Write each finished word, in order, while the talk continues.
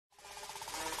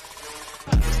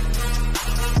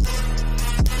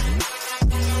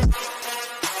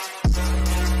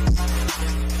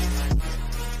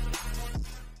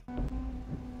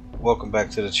Welcome back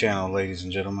to the channel, ladies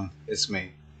and gentlemen. It's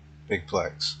me, Big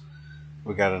Plex.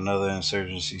 We got another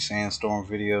Insurgency Sandstorm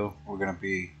video. We're going to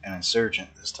be an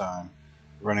insurgent this time,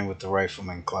 running with the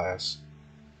Rifleman class.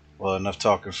 Well, enough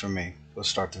talking from me. Let's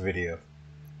start the video.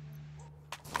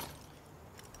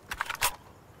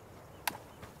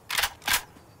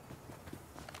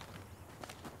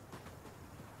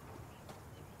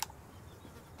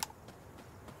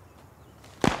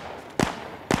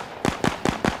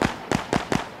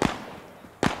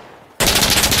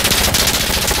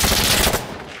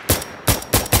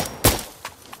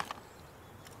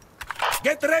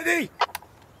 Get ready!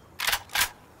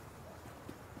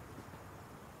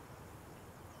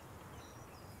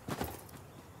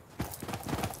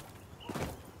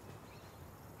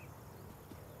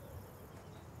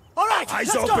 All right,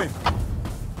 eyes open!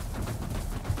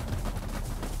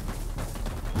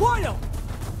 Warrior!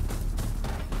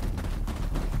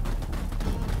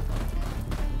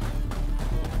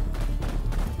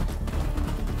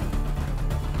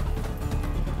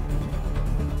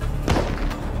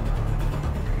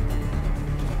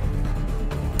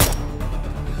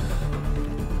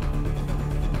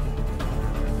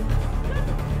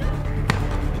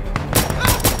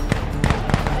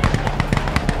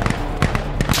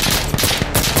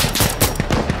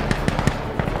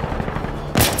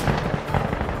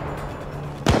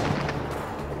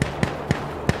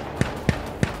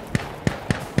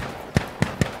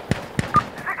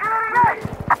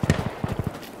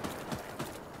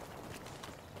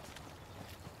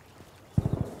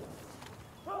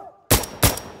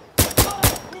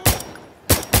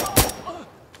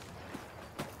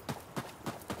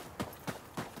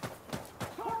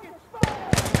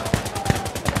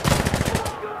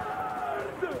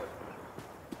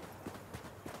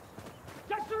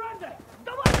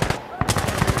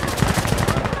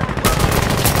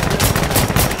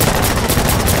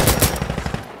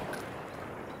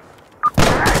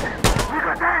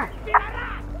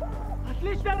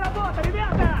 Отличная работа,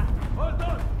 ребята! Hold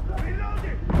on!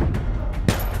 Reloading!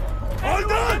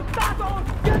 Hold on!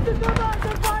 Get to the man!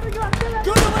 They're firing artillery!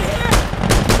 Good over here!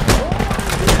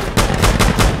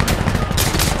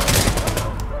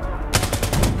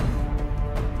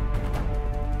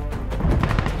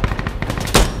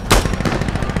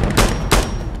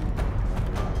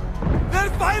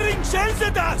 They're firing shells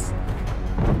at us!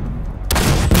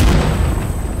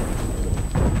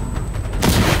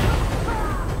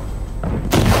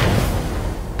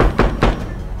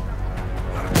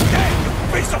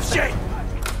 Piece of shit!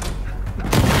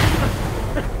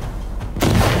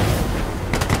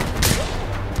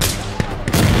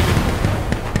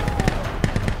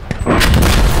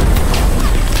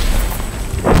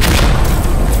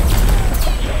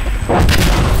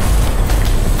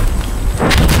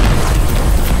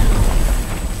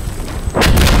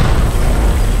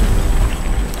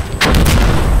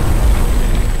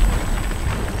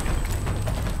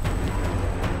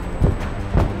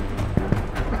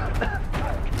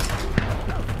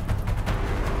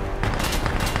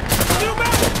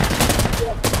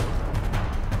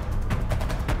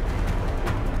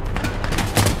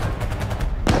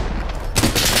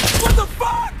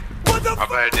 My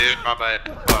bad, dude. My bad.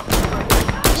 Fuck.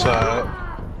 It's alright.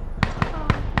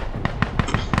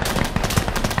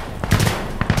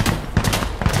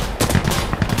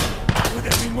 Could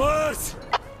have been worse!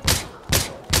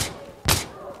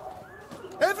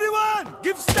 Everyone!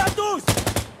 Give status!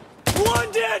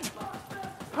 Wounded!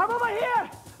 Come over here!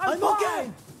 I'm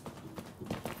okay!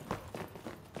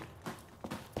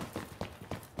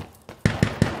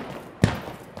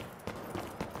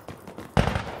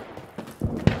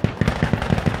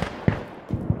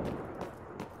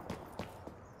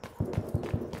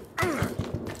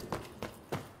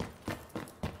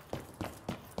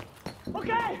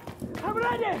 Okay, I'm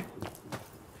ready!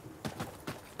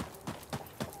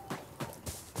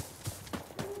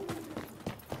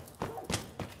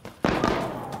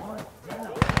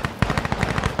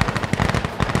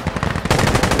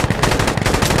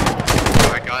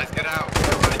 Alright, guys, get out.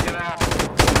 Everybody get out.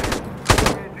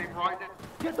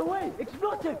 Get away!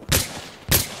 Explosive!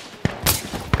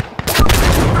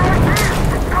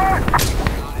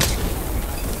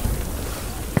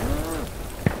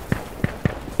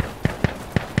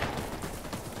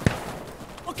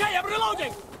 Okay, I'm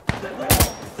reloading!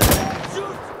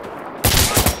 Shoot!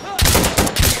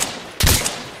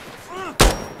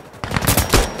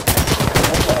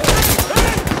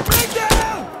 Hey! Break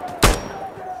down!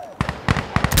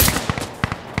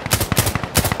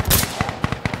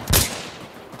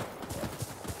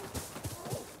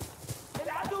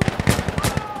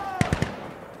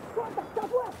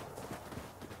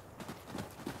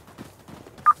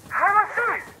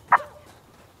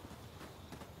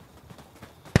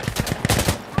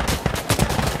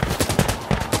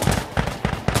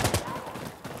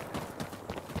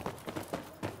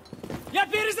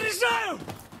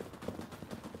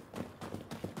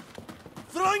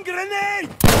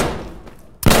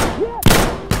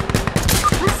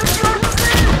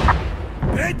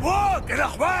 Great work,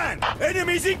 Rifleman!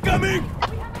 Enemies incoming!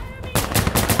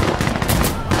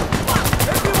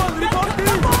 Everyone report in!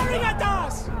 They're firing at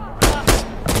us!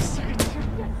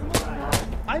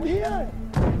 I'm here!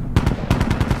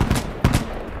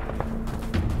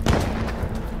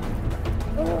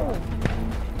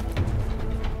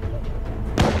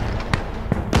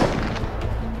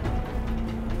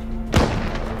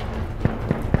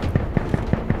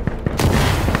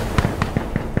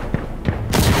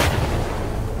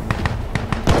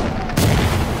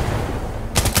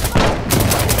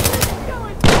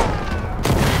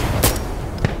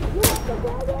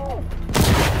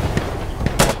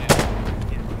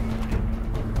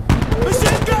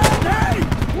 Machine gun!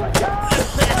 Hey!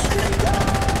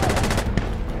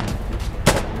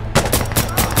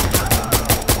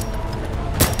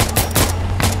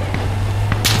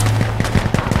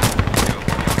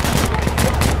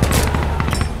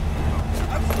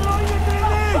 I'm throwing a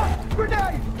grenade!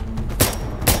 Grenade!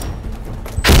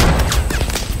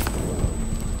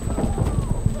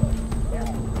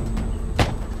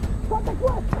 Contact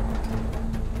west!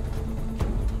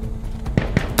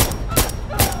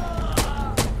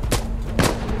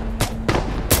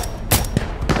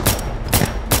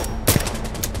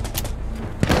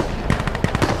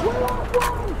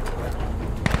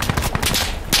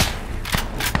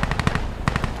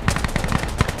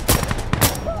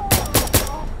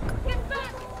 Get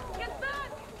back! Get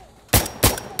back!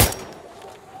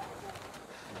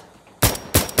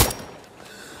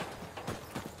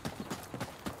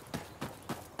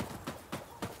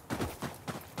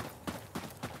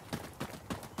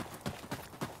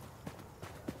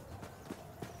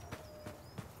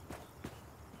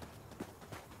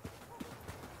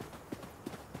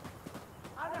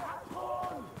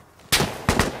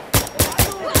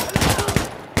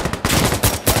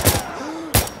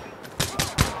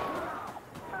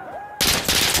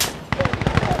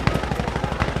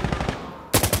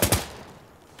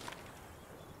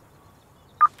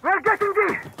 We're getting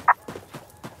this!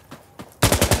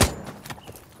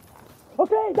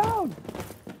 Okay, down!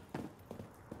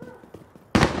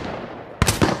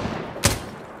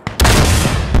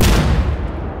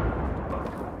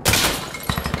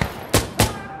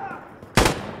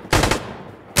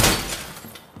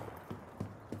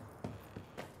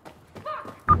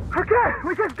 Okay,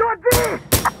 we just got this!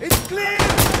 It's clear!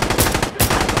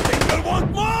 Think you'll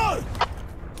want more!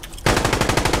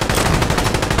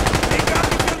 Pick up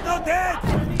if you're not dead!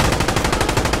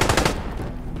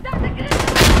 That's a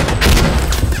grenade!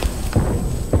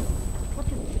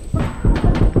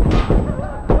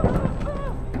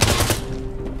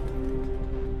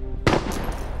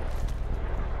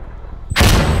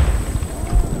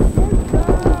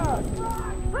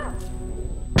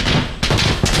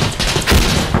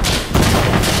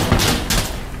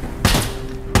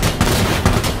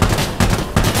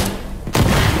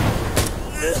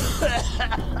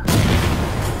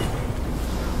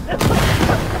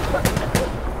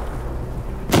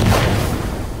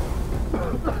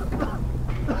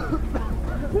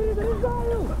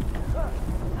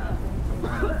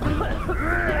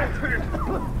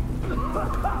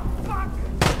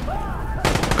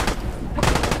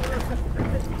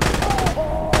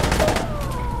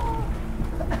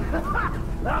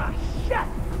 Ah, shit!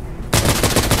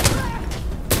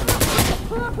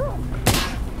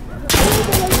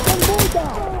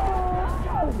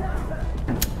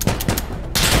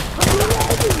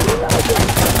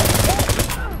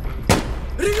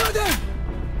 Reloading!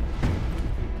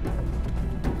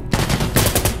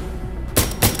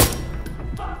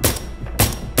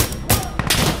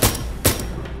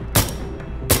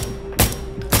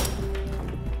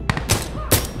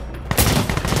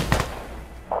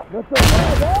 Not so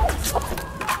bad, eh?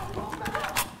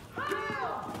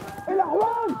 Hey,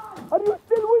 Rifleman! Are you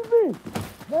still with me?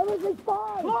 Everything's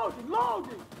fine! Loading!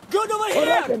 Loading! Good over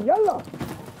Alright here! then, yalla!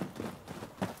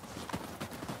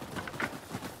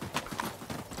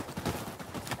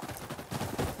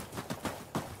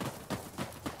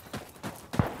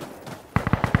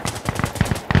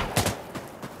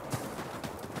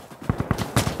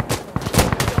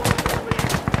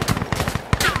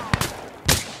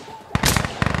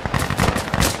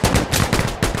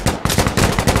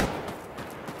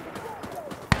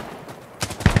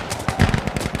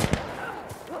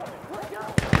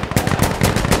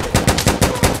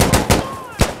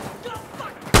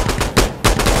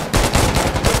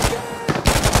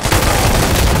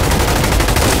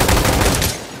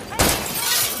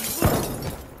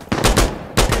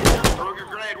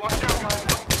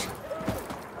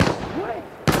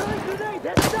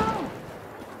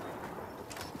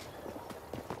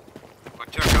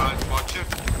 gotcha.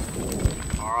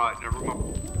 Alright, never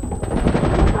mind.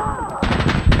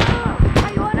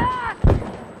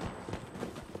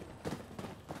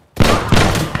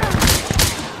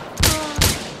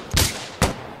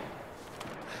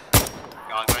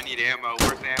 Guys, I need ammo.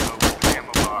 Where's the ammo? Where's the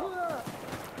ammo box?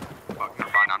 Fuck,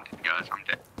 never mind. I'm dead, guys. I'm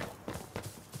dead.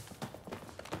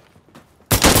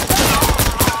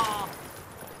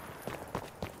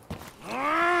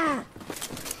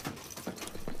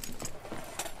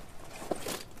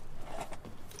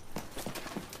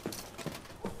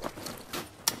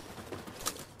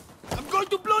 I'm going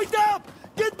to blow it up!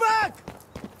 Get back!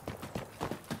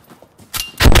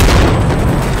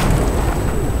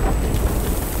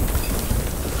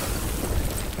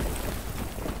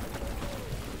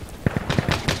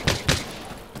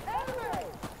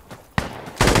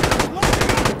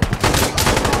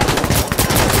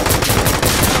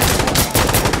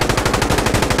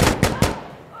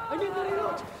 I need to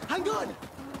reload! Hang on!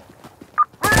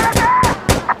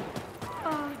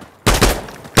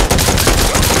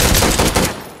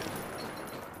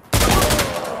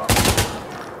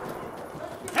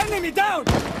 Enemy down!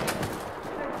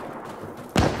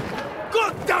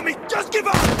 God damn it! Just give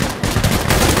up!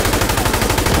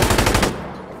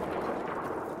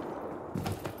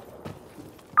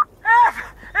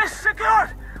 F is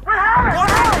secured! We have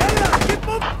it! Go keep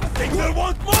moving! I think they'll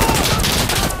want more!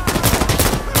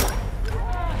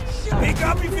 Speak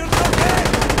up if you're not dead!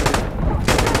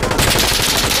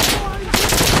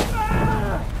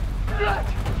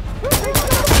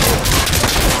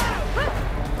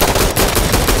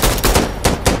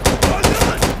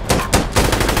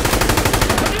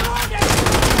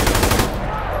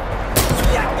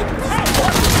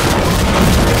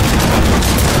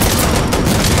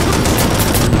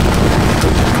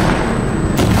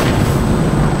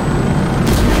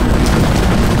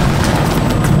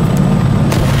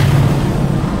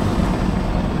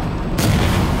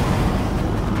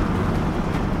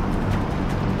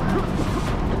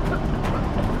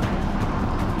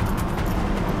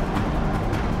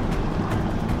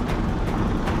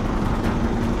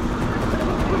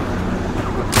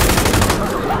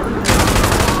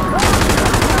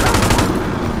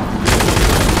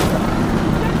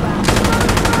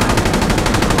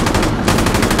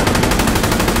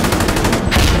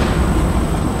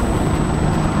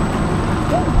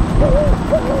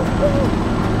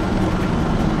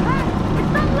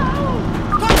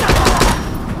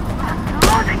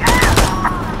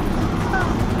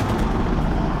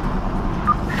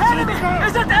 Enemy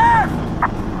is at F!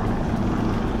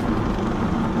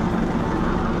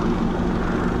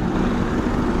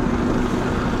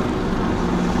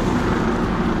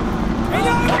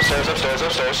 Upstairs, upstairs,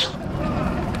 upstairs.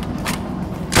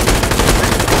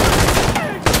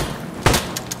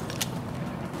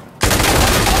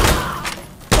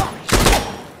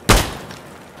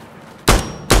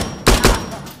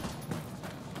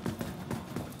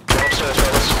 Upstairs,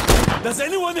 fellas. Does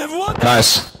anyone have one?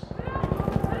 Nice.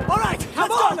 Alright,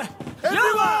 come on!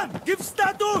 Everyone! Give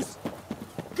status!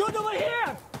 Good over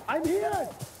here! I'm here!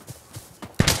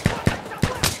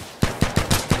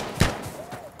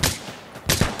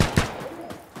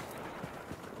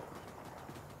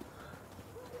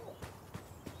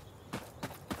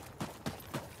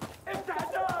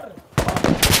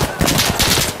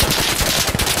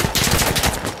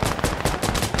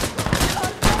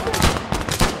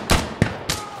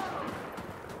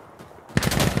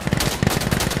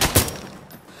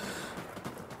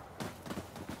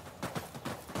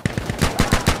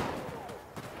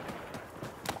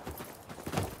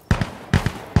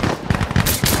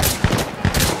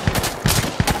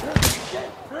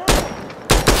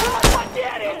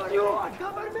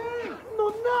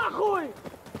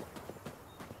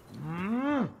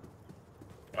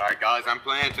 Alright, guys, I'm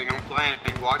planting.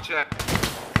 Watch it.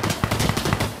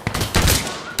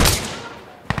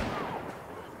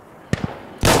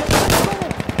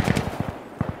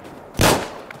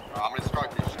 I'm gonna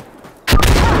start this shit.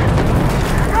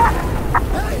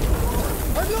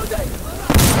 I'm loading!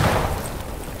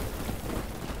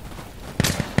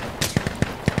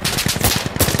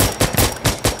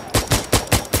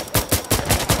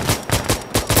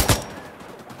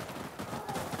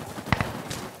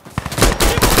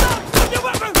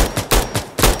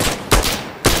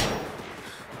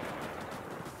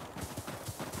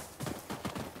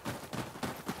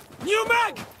 New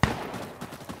mag!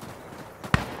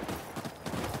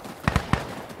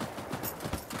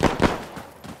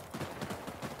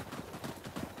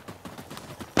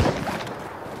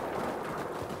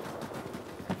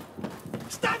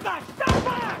 Stand back! Stand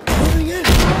back! Moving in!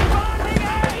 Moving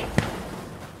in!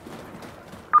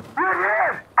 We're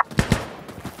here!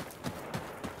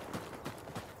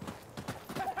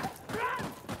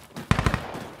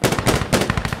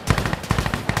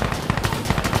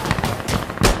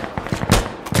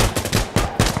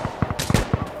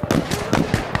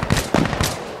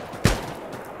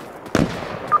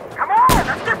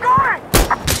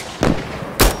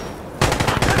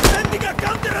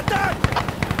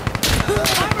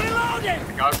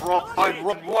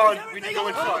 done. We need to go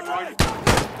inside, right?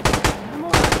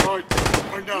 Right,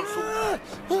 turn down, so...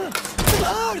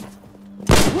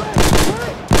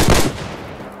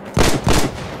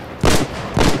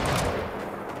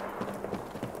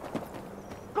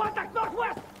 Contact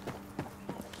northwest!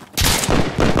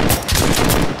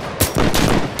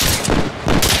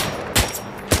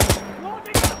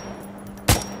 Loading up!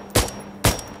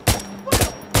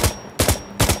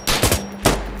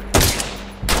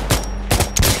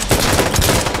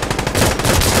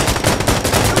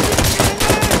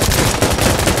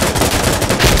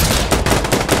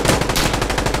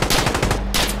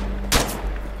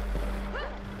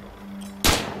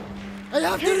 I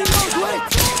have to reload, wait!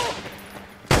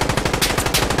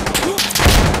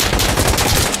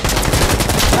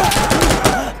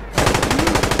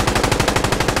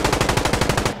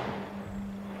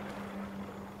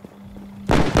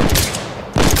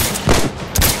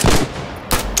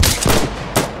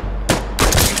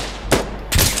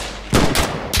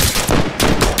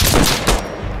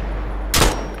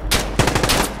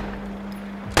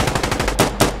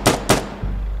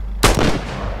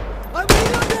 I'm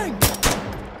reloading!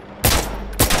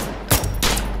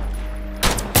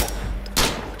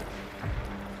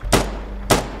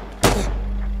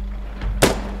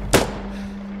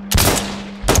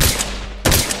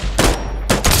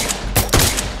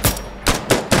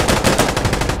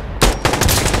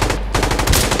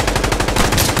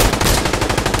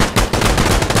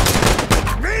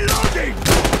 Reloading!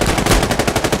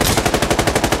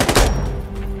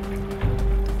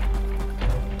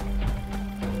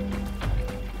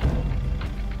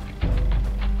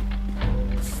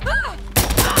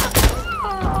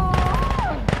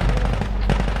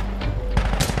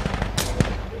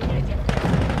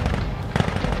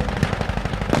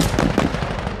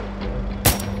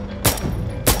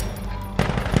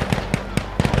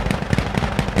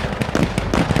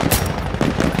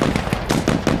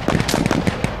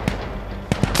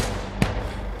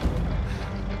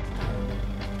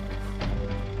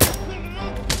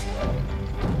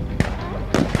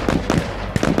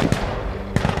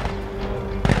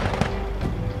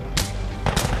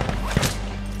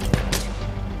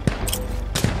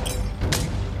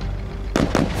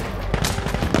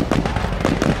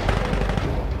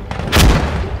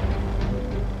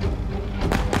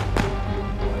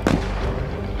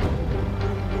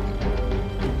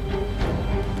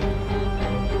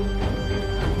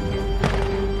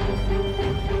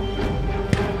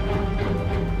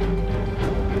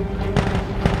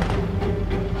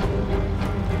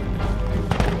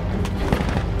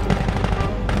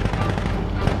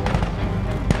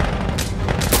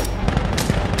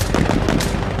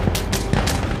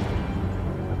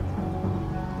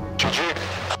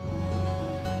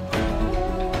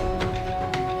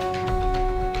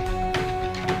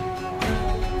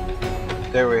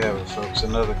 There we have it, folks.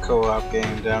 Another co-op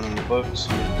game down in the books.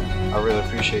 I really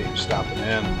appreciate you stopping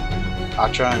in.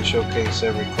 I'll try and showcase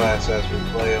every class as we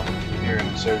play them here in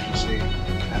Insurgency.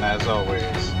 And as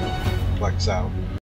always, Flex out.